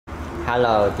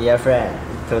Hello dear friend,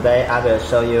 today I will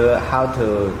show you how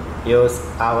to use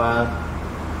our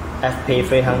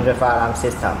FP300 fire alarm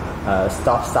system,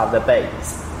 stop the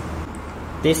base.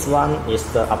 This one is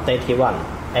the updated one,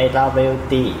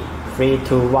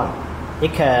 AW-FP300.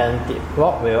 It can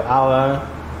work with our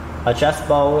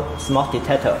adjustable smoke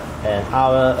detector and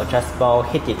our adjustable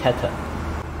heat detector.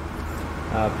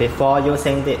 Before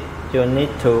using it, you need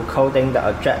to coding the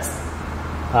address.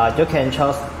 You can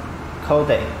choose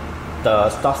coding the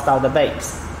stop the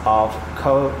base of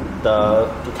code the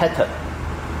detector.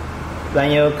 When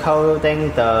you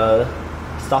coding the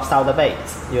stop the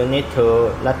base, you need to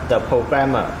let the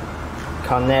programmer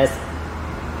connect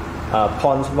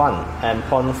point 1 and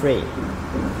point 3.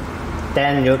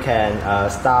 Then you can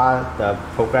start the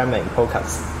programming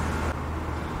process.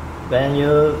 When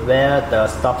you wear the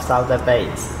stop the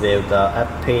base with the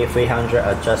FP300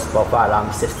 adjustable fire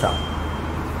alarm system,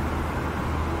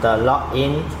 the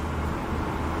login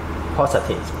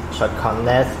positive should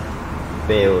connect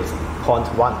with point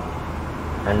 1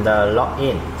 and the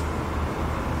login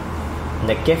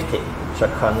negative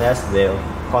should connect with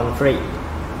point 3,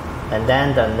 and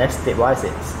then the next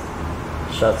devices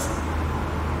should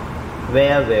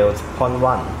wear with point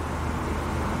 1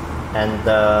 and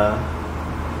the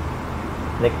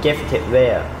negative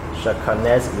wear should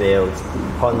connect with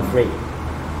point 3.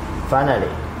 Finally,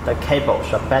 the cable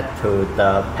should back to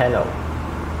the panel,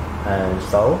 and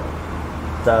so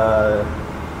the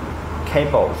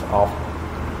cables of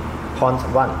point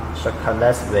 1 should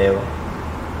connect with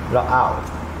logout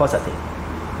positive.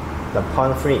 The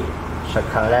point 3 should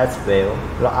connect with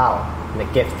logout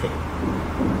negative.